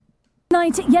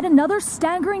Tonight, yet another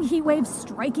staggering heat wave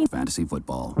striking fantasy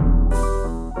football.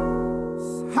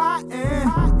 Hot and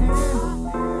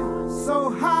so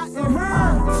hot and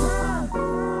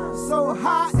so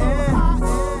hot and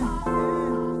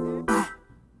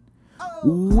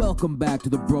Welcome back to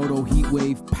the Brodo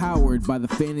Heatwave, powered by the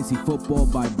Fantasy Football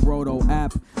by Brodo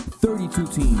app. 32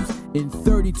 teams in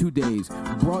 32 days,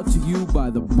 brought to you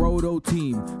by the Brodo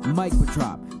team. Mike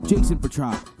Petrop, Jason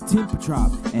Petrop, Tim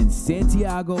Petrop, and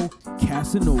Santiago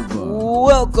Casanova.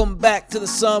 Welcome back to the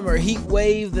Summer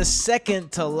Heatwave, the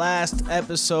second to last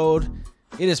episode.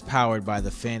 It is powered by the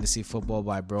Fantasy Football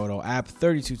by Brodo app.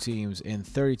 32 teams in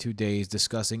 32 days,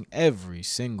 discussing every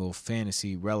single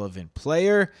fantasy relevant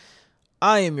player.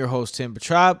 I am your host, Tim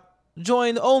Petrop,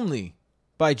 joined only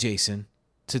by Jason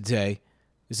today.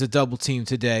 It's a double team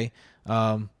today.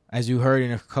 As you heard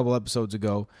in a couple episodes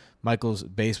ago, Michael's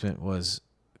basement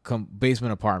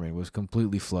apartment was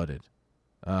completely flooded.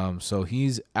 So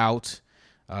he's out.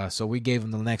 So we gave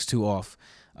him the next two off.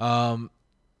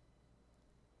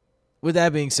 With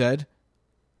that being said,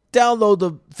 download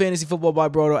the Fantasy Football by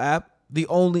Brodo app. The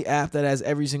only app that has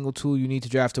every single tool you need to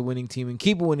draft a winning team and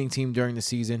keep a winning team during the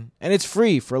season. And it's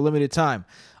free for a limited time.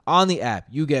 On the app,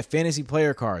 you get fantasy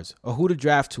player cards, a who to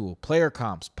draft tool, player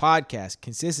comps, podcasts,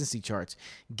 consistency charts,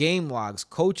 game logs,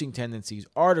 coaching tendencies,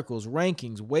 articles,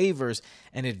 rankings, waivers,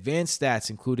 and advanced stats,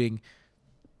 including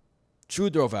true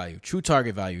throw value, true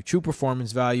target value, true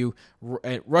performance value,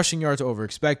 rushing yards over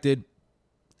expected,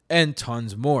 and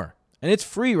tons more. And it's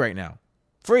free right now.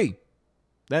 Free.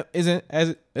 That isn't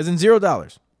as in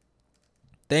 $0.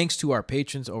 Thanks to our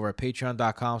patrons over at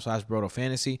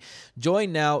patreon.com/BrodoFantasy.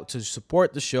 Join now to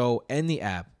support the show and the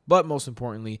app, but most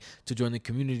importantly, to join the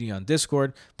community on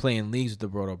Discord, play in leagues with the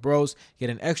Brodo Bros, get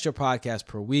an extra podcast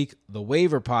per week, the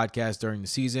waiver podcast during the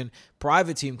season,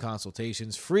 private team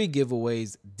consultations, free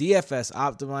giveaways, DFS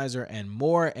optimizer, and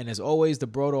more. And as always, the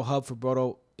Brodo Hub for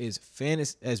Brodo is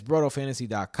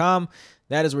BrodoFantasy.com.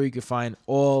 That is where you can find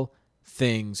all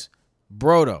things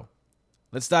Brodo.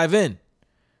 Let's dive in.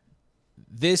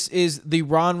 This is the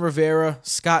Ron Rivera,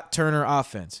 Scott Turner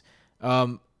offense.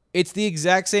 It's the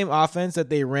exact same offense that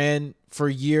they ran for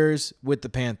years with the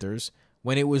Panthers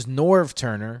when it was Norv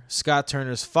Turner, Scott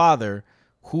Turner's father,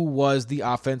 who was the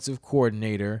offensive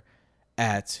coordinator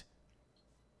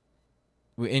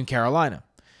in Carolina.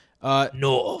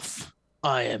 Norv,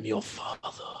 I am your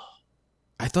father.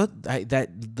 I thought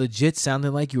that legit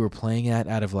sounded like you were playing that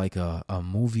out of like a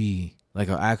movie, like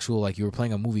an actual, like you were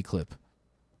playing a movie clip.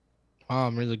 Oh,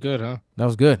 I'm really good, huh? That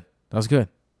was good.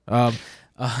 I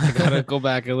gotta go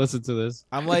back and listen to this.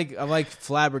 I'm like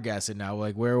flabbergasted now.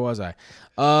 Like, where was I?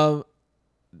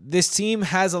 This team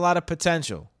has a lot of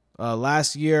potential.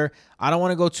 Last year, I don't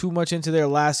want to go too much into their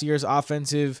last year's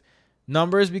offensive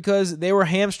numbers because they were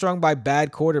hamstrung by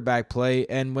bad quarterback play.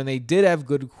 And when they did have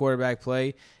good quarterback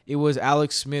play, it was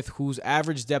Alex Smith, whose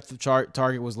average depth of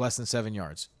target was less than 7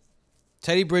 yards.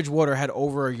 Teddy Bridgewater had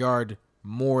over a yard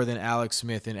more than Alex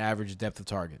Smith in average depth of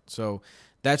target. So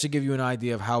that should give you an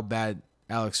idea of how bad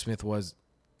Alex Smith was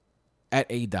at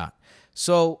A-Dot.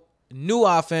 So new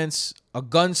offense, a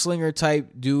gunslinger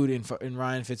type dude in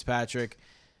Ryan Fitzpatrick,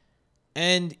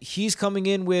 and he's coming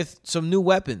in with some new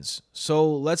weapons.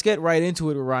 So let's get right into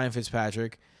it with Ryan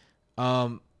Fitzpatrick.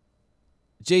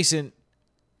 Jason,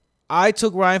 I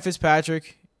took Ryan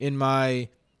Fitzpatrick in my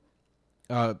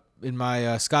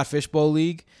Scott Fishbowl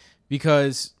league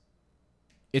because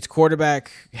it's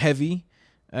quarterback heavy,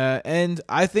 and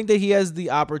I think that he has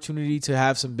the opportunity to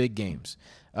have some big games.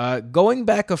 Going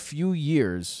back a few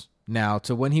years now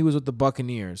to when he was with the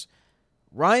Buccaneers,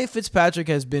 Ryan Fitzpatrick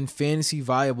has been fantasy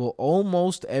viable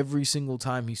almost every single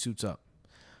time he suits up.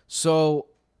 So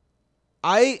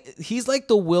he's like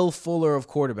the Will Fuller of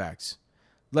quarterbacks.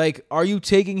 Like, are you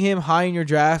taking him high in your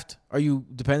draft? Are you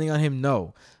depending on him?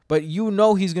 No. But you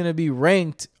know he's going to be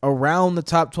ranked around the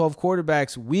top 12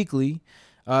 quarterbacks weekly.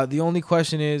 The only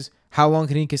question is, how long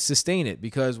can he sustain it?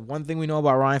 Because one thing we know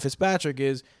about Ryan Fitzpatrick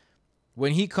is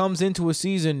when he comes into a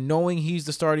season knowing he's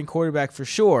the starting quarterback for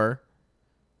sure,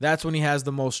 that's when he has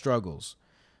the most struggles.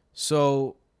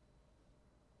 So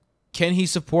can he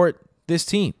support this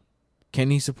team? Can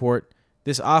he support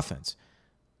this offense?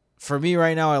 For me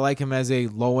right now, I like him as a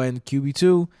low-end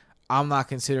QB2. I'm not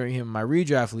considering him in my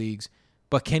redraft leagues,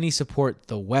 but can he support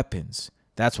the weapons?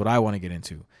 That's what I want to get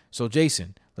into. So,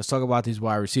 Jason, let's talk about these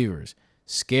wide receivers.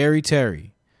 Scary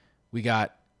Terry. We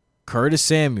got Curtis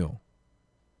Samuel.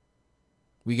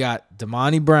 We got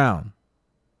Damani Brown.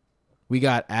 We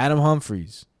got Adam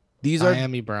Humphries. These are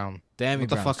Miami Brown. Damani What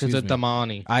the Brown, fuck is a excuse me.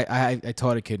 Damani? I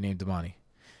taught a kid named Damani.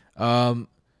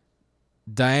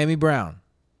 Diami Brown.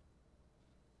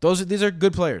 These are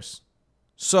good players.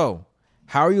 So,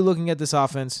 how are you looking at this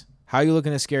offense? How are you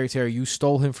looking at Scary Terry? You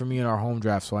stole him from me in our home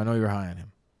draft, so I know you're high on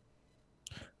him.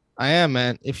 I am,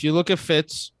 man. If you look at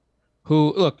Fitz,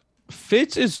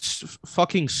 Fitz is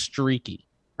fucking streaky,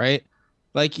 right?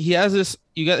 Like he has this,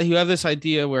 you have this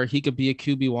idea where he could be a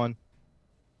QB1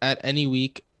 at any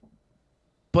week,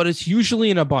 but it's usually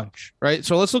in a bunch, right?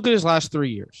 So let's look at his last 3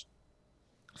 years.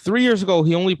 3 years ago,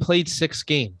 he only played 6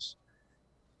 games,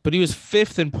 but he was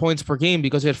 5th in points per game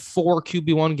because he had 4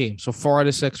 QB1 games. So 4 out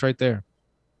of 6 right there.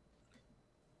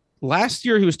 Last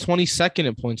year, he was 22nd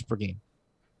in points per game.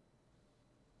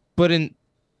 But in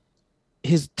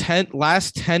his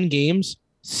last 10 games,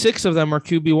 6 of them are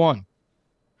QB1.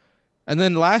 And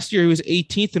then last year, he was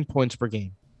 18th in points per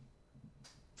game.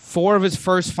 4 of his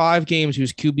first 5 games, he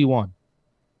was QB1.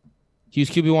 He was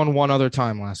QB1 one other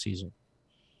time last season.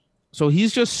 So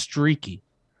he's just streaky.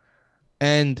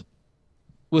 And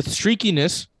with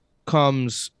streakiness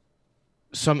comes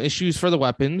some issues for the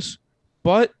weapons,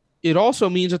 but it also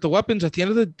means that the weapons at the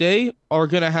end of the day are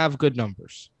going to have good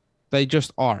numbers. They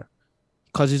just are,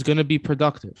 because he's going to be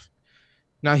productive.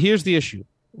 Now, here's the issue.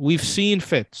 We've seen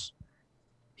Fitz.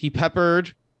 He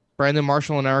peppered Brandon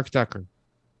Marshall and Eric Decker.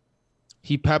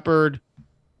 He peppered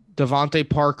Devontae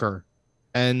Parker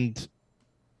and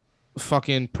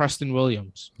fucking Preston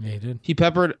Williams. Yeah, he did. He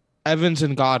peppered Evans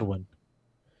and Godwin.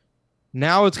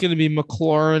 Now it's going to be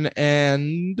McLaurin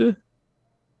and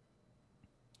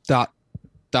dot.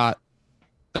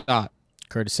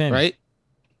 Curtis Samuel. Right?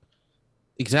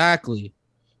 Exactly.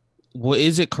 Well,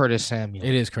 is it Curtis Samuel?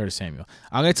 It is Curtis Samuel.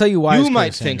 I'm going to tell you why. You it's might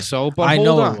Curtis think Samuel. so, but I hold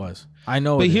know on. it was. I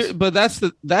know But it here, is. but that's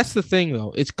the thing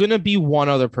though. It's gonna be one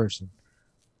other person.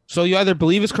 So you either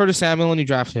believe it's Curtis Samuel and you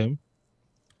draft him,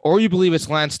 or you believe it's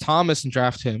Lance Thomas and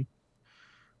draft him,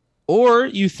 or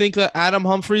you think that Adam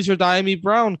Humphries or Diami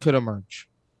Brown could emerge.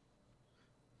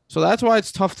 So that's why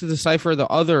it's tough to decipher the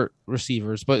other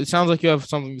receivers. But it sounds like you have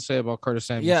something to say about Curtis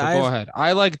Samuel. Yeah, so go ahead.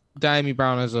 I like Diami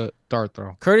Brown as a dart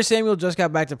throw. Curtis Samuel just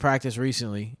got back to practice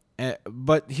recently.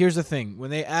 But here's the thing. When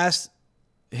they asked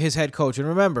his head coach, and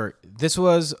remember, this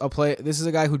is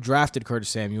a guy who drafted Curtis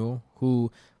Samuel,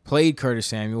 who played Curtis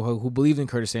Samuel, who believed in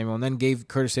Curtis Samuel, and then gave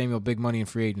Curtis Samuel big money in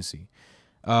free agency.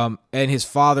 And his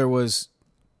father was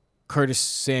Curtis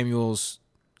Samuel's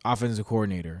offensive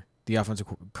coordinator, the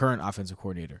current offensive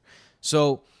coordinator.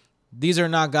 So these are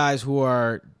not guys who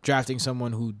are drafting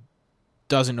someone who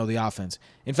doesn't know the offense.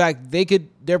 In fact,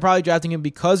 they're probably drafting him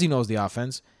because he knows the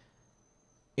offense.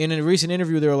 In a recent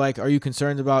interview, they were like, "Are you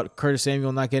concerned about Curtis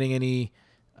Samuel not getting any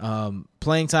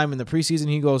playing time in the preseason?"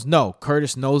 He goes, "No,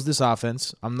 Curtis knows this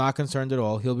offense. I'm not concerned at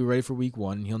all. He'll be ready for week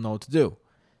 1, and he'll know what to do."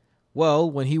 Well,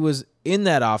 when he was in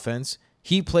that offense,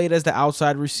 he played as the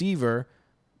outside receiver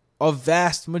a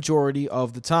vast majority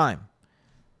of the time.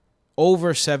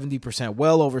 Over 70%,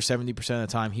 well over 70% of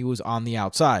the time, he was on the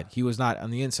outside. He was not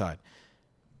on the inside.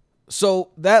 So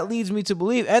that leads me to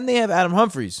believe, and they have Adam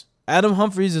Humphries. Adam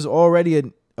Humphries is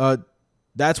already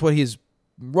that's what his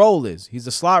role is. He's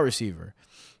a slot receiver.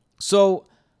 So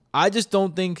I just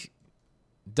don't think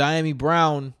Diami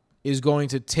Brown is going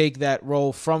to take that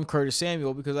role from Curtis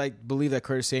Samuel, because I believe that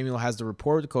Curtis Samuel has the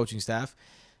rapport with the coaching staff,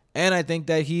 and I think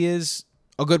that he is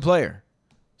a good player.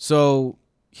 So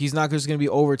he's not just going to be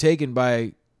overtaken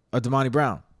by a Damani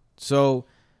Brown. So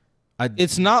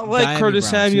it's not like Curtis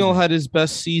Samuel had his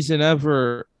best season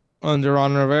ever under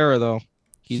Ron Rivera, though.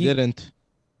 He didn't.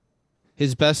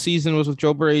 His best season was with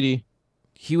Joe Brady.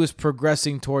 He was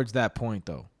progressing towards that point,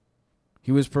 though.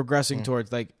 He was progressing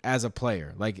towards, like, as a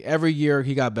player. Like, every year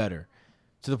he got better.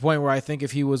 To the point where I think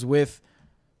if he was with,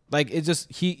 like, it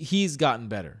just, he's gotten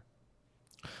better.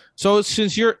 So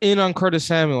since you're in on Curtis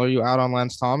Samuel, are you out on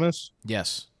Lance Thomas?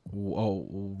 Yes.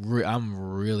 I'm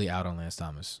really out on Lance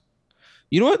Thomas.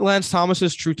 You know what Lance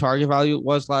Thomas's true target value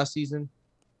was last season?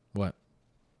 What?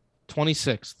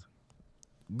 26th.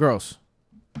 Gross.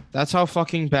 That's how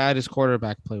fucking bad his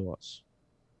quarterback play was.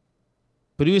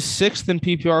 But he was 6th in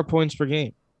PPR points per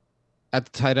game at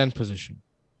the tight end position.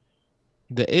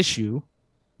 The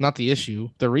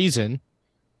reason,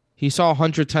 he saw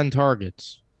 110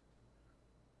 targets.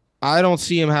 I don't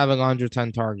see him having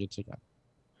 110 targets again,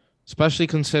 especially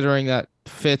considering that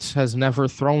Fitz has never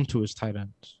thrown to his tight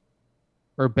ends,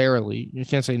 or barely. You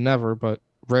can't say never, but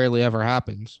rarely ever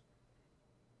happens.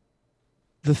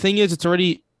 The thing is, it's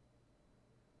already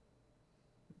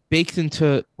baked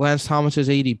into Lance Thomas's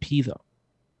ADP, though.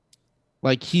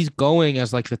 Like, he's going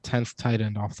as like the 10th tight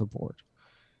end off the board.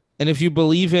 And if you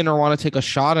believe in or want to take a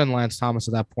shot on Lance Thomas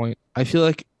at that point, I feel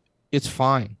like it's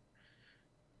fine.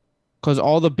 Because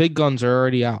all the big guns are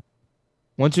already out.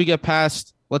 Once we get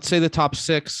past, let's say, the top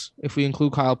 6, if we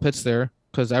include Kyle Pitts there,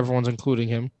 because everyone's including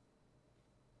him,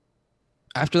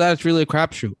 After that, it's really a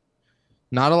crapshoot.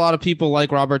 Not a lot of people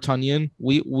like Robert Tonyan.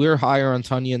 We're higher on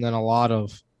Tonyan than a lot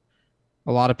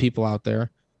of people out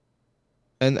there,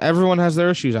 and everyone has their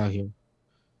issues out here.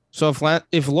 So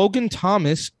if Logan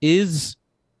Thomas is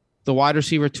the wide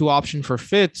receiver 2 option for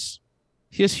Fitz,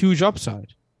 he has huge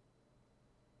upside.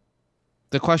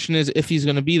 The question is if he's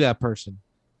going to be that person.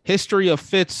 History of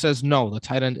Fitz says no, the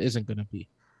tight end isn't going to be.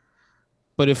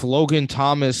 But if Logan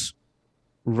Thomas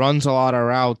runs a lot of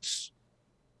routes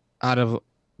out of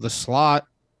the slot,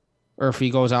 or if he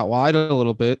goes out wide a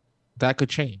little bit, that could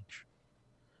change.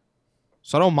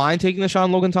 So I don't mind taking the shot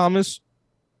on Logan Thomas.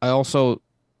 I also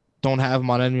don't have him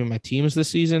on any of my teams this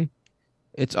season.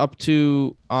 It's up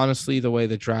to, honestly, the way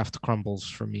the draft crumbles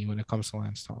for me when it comes to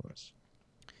Lance Thomas.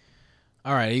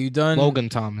 All right, are you done? Logan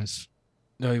Thomas.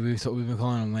 No, we've been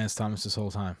calling him Lance Thomas this whole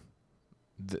time.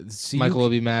 See, Michael will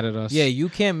be mad at us. Yeah, you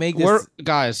can't make this.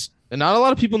 Guys, and not a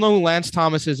lot of people know who Lance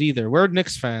Thomas is either. We're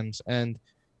Knicks fans, and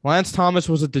Lance Thomas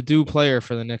was a Dedu player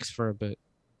for the Knicks for a bit.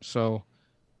 So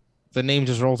the name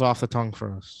just rolls off the tongue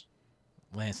for us.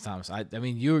 Lance Thomas. I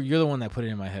mean, you're the one that put it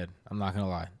in my head. I'm not going to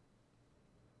lie.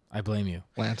 I blame you.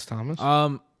 Lance Thomas?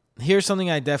 Here's something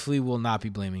I definitely will not be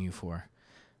blaming you for.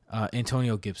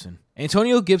 Antonio Gibson.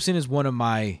 Antonio Gibson is one of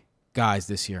my guys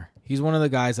this year. He's one of the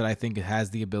guys that I think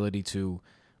has the ability to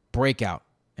break out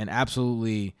and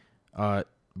absolutely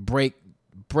break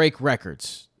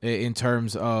records in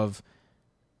terms of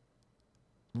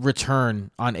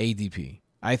return on ADP.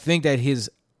 I think that his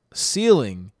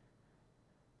absolute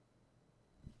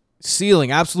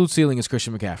ceiling is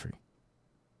Christian McCaffrey.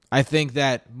 I think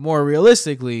that more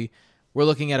realistically, we're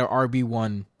looking at an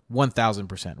RB1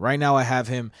 1,000%. Right now, I have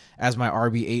him as my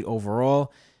RB8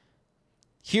 overall.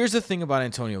 Here's the thing about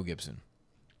Antonio Gibson.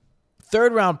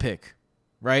 3rd round pick,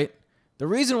 right? The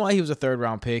reason why he was a 3rd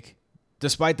round pick,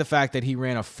 despite the fact that he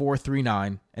ran a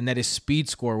 4.39 and that his speed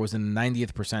score was in the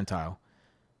 95th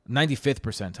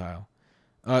percentile.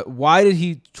 Why did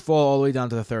he fall all the way down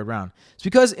to the 3rd round? It's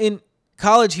because in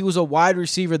college, he was a wide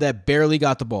receiver that barely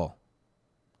got the ball.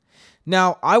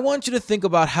 Now, I want you to think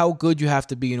about how good you have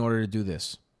to be in order to do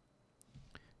this.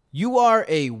 You are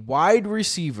a wide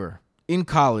receiver in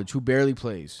college who barely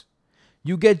plays.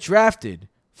 You get drafted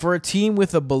for a team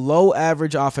with a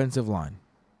below-average offensive line,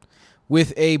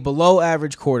 with a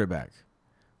below-average quarterback,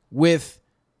 with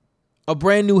a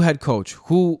brand-new head coach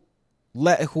who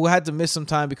had to miss some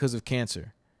time because of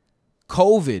cancer,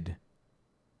 COVID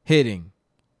hitting,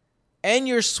 and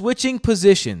you're switching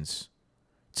positions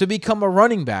to become a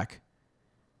running back,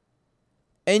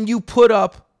 and you put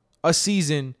up a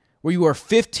season where you are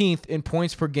 15th in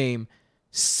points per game,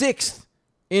 6th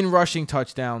in rushing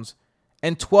touchdowns,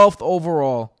 and 12th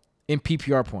overall in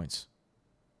PPR points.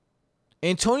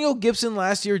 Antonio Gibson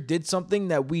last year did something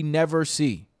that we never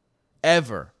see,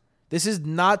 ever. This is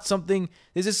something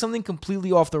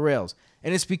completely off the rails,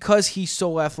 and it's because he's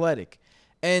so athletic.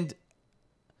 And,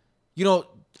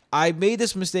 I made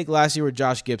this mistake last year with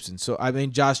Josh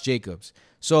Jacobs.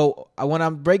 So when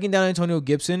I'm breaking down Antonio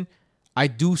Gibson, I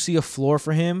do see a floor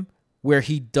for him where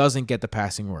he doesn't get the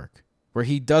passing work, where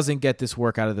he doesn't get this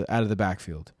work out of the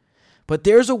backfield. But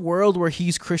there's a world where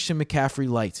he's Christian McCaffrey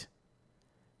light.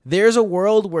 There's a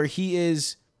world where he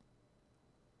is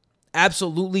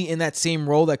absolutely in that same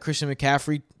role that Christian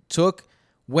McCaffrey took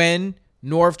when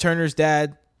Scott Turner's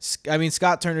dad,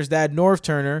 Norv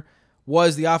Turner,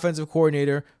 was the offensive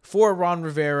coordinator for Ron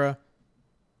Rivera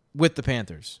with the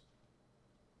Panthers.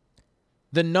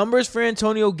 The numbers for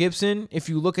Antonio Gibson, if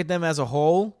you look at them as a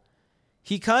whole,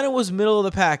 he kind of was middle of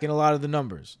the pack in a lot of the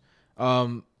numbers.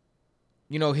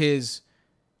 His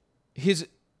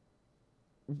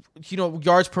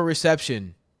yards per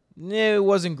reception, it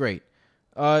wasn't great.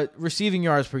 Receiving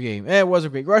yards per game, it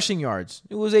wasn't great. Rushing yards,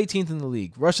 it was 18th in the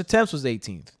league. Rush attempts was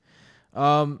 18th.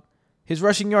 His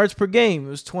rushing yards per game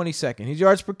was 22nd. His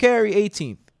yards per carry,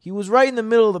 18th. He was right in the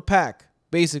middle of the pack,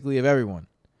 basically, of everyone.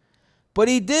 But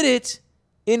he did it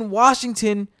in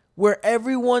Washington, where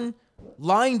everyone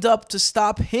lined up to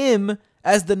stop him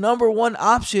as the number one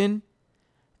option,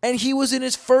 and he was in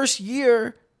his first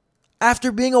year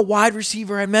after being a wide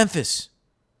receiver at Memphis.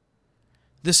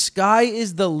 The sky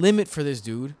is the limit for this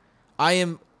dude. I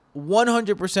am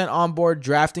 100% on board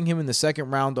drafting him in the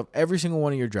 2nd round of every single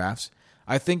one of your drafts.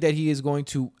 I think that he is going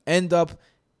to end up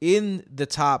in the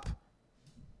top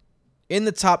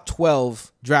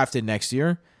 12 drafted next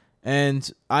year,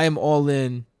 and I am all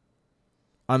in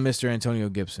on Mr. Antonio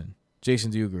Gibson.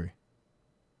 Jason, do you agree?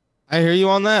 I hear you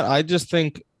on that. I just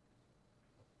think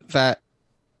that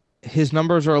his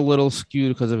numbers are a little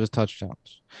skewed because of his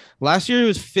touchdowns. Last year, he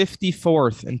was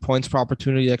 54th in points per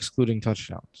opportunity, excluding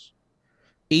touchdowns.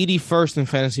 81st in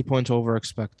fantasy points over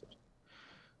expected.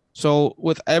 So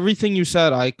with everything you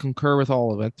said, I concur with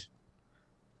all of it.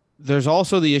 There's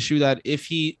also the issue that if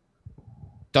he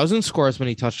doesn't score as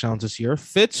many touchdowns this year,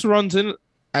 Fitz runs in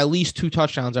at least 2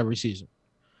 touchdowns every season.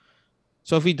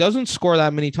 So if he doesn't score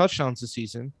that many touchdowns this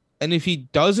season, and if he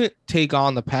doesn't take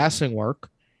on the passing work,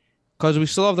 because we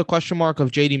still have the question mark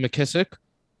of J.D. McKissic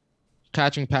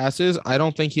catching passes, I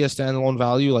don't think he has standalone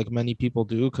value like many people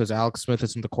do because Alex Smith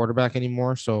isn't the quarterback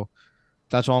anymore. So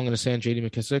that's all I'm going to say on J.D.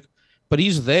 McKissic. But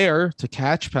he's there to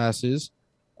catch passes.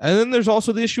 And then there's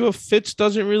also the issue of Fitz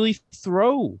doesn't really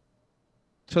throw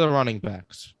to the running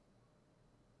backs.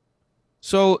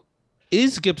 So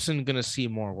is Gibson going to see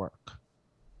more work?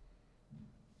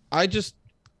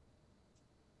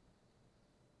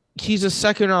 He's a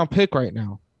second-round pick right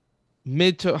now,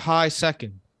 mid to high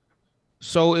second.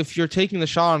 So if you're taking the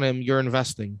shot on him, you're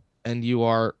investing and you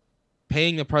are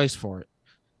paying the price for it.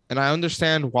 And I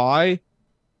understand why.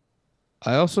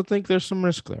 I also think there's some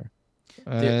risk there.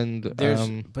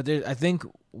 I think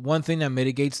one thing that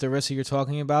mitigates the risk that you're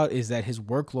talking about is that his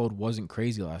workload wasn't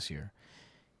crazy last year.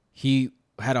 He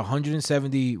had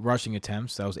 170 rushing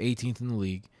attempts. That was 18th in the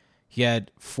league. He had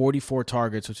 44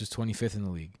 targets, which is 25th in the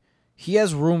league. He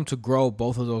has room to grow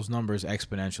both of those numbers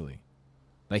exponentially.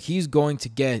 Like, he's going to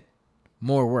get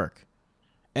more work.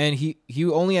 And he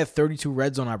only had 32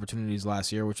 red zone opportunities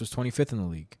last year, which was 25th in the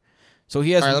league. So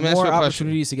he has more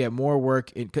opportunities to get more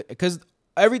work. Because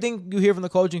everything you hear from the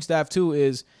coaching staff, too,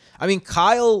 is, I mean,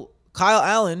 Kyle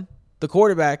Allen, the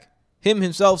quarterback,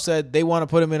 himself said they want to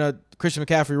put him in a Christian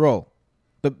McCaffrey role.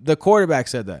 The quarterback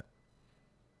said that.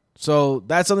 So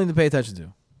that's something to pay attention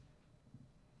to.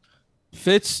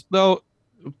 Fitz, though,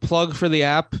 plug for the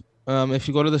app. If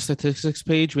you go to the statistics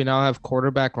page, we now have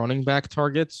quarterback running back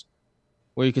targets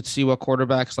where you could see what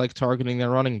quarterbacks like targeting their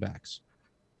running backs.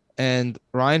 And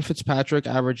Ryan Fitzpatrick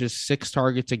averages 6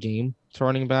 targets a game to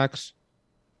running backs.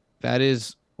 That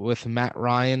is with Matt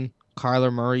Ryan,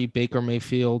 Kyler Murray, Baker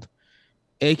Mayfield,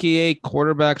 a.k.a.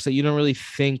 quarterbacks that you don't really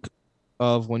think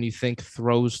of when you think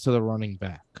throws to the running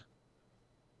back.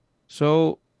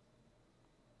 So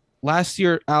last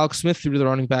year, Alex Smith threw to the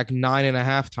running back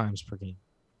 9.5 times per game.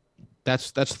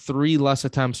 That's 3 less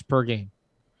attempts per game.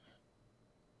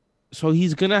 So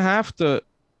he's going to have to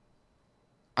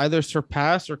either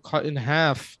surpass or cut in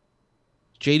half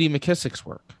J.D. McKissic's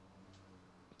work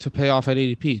to pay off at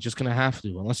ADP. Just going to have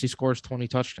to, unless he scores 20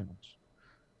 touchdowns.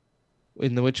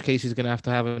 In which case, he's going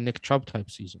to have a Nick Chubb type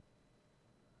season.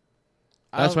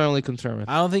 That's my only concern with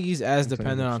I don't think he's as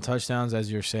dependent on touchdowns as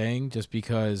you're saying, just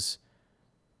because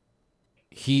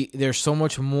there's so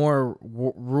much more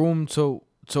room to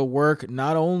work,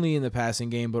 not only in the passing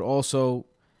game, but also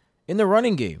in the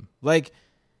running game. Like,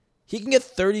 he can get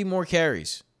 30 more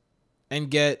carries and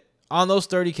get, on those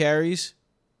 30 carries,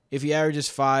 if he averages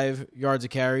 5 yards a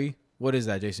carry, what is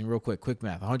that, Jason? Real quick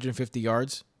math. 150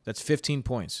 yards, that's 15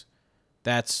 points.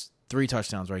 That's 3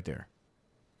 touchdowns right there.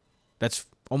 That's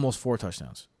almost 4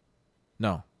 touchdowns.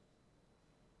 No.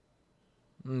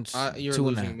 You're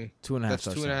losing me. 2.5 That's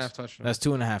touchdowns. 2.5 touchdowns. That's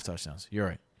 2.5 touchdowns. You're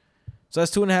right. So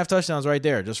that's 2.5 touchdowns right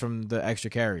there, just from the extra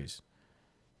carries.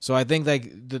 So I think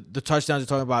like the touchdowns you're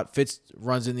talking about, Fitz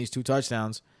runs in these 2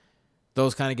 touchdowns,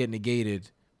 those kind of get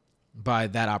negated by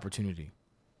that opportunity.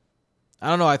 I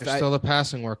don't know. There's still the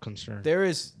passing work concern. There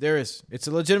is. It's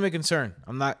a legitimate concern.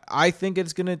 I think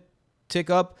it's gonna tick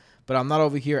up, but I'm not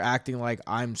over here acting like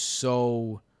I'm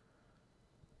so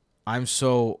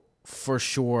for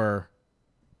sure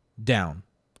down.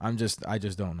 I just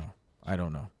don't know. I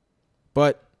don't know.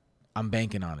 But I'm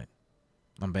banking on it.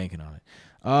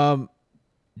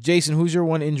 Jason, who's your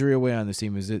one injury away on this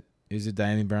team? Is it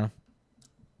Dyami Brown?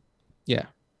 Yeah.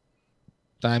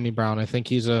 Dyami Brown. I think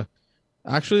he's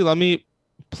actually, let me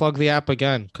plug the app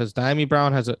again, because Dyami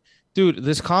Brown has dude,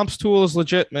 this comps tool is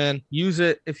legit, man. Use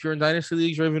it if you're in dynasty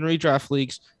leagues or even redraft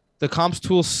leagues. The comps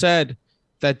tool said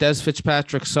that Dez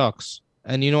Fitzpatrick sucks.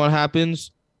 And you know what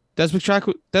happens? Dez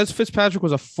Fitzpatrick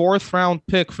was a 4th round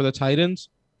pick for the Titans.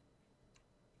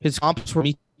 His comps were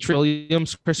Demetrius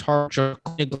Williams, Chris Harger,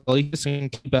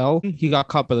 and Bell. He got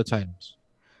cut by the Titans.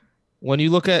 When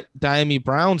you look at Dyami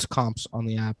Brown's comps on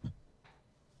the app,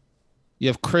 you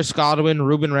have Chris Godwin,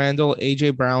 Ruben Randall,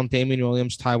 A.J. Brown, Damian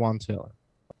Williams, Tywan Taylor.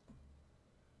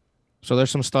 So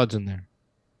there's some studs in there.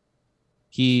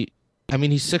 He's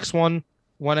 6'1",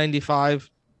 195.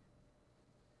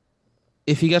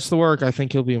 If he gets the work, I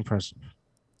think he'll be impressive.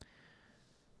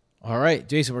 All right,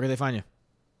 Jason, where can they find you?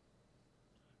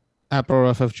 At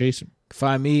BrotoFF Jason.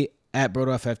 Find me at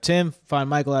BrotoFF Tim. Find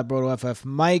Michael at BrotoFF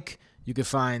Mike. You can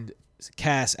find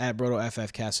Cass at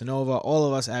BrotoFF Casanova. All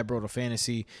of us at Broto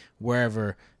Fantasy,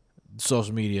 wherever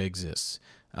social media exists.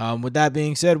 With that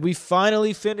being said, we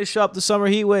finally finish up the summer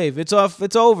heat wave. It's off.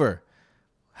 It's over.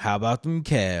 How about them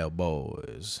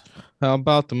Cowboys? How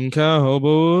about them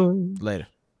Cowboys? Later.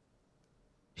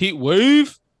 Heat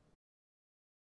wave.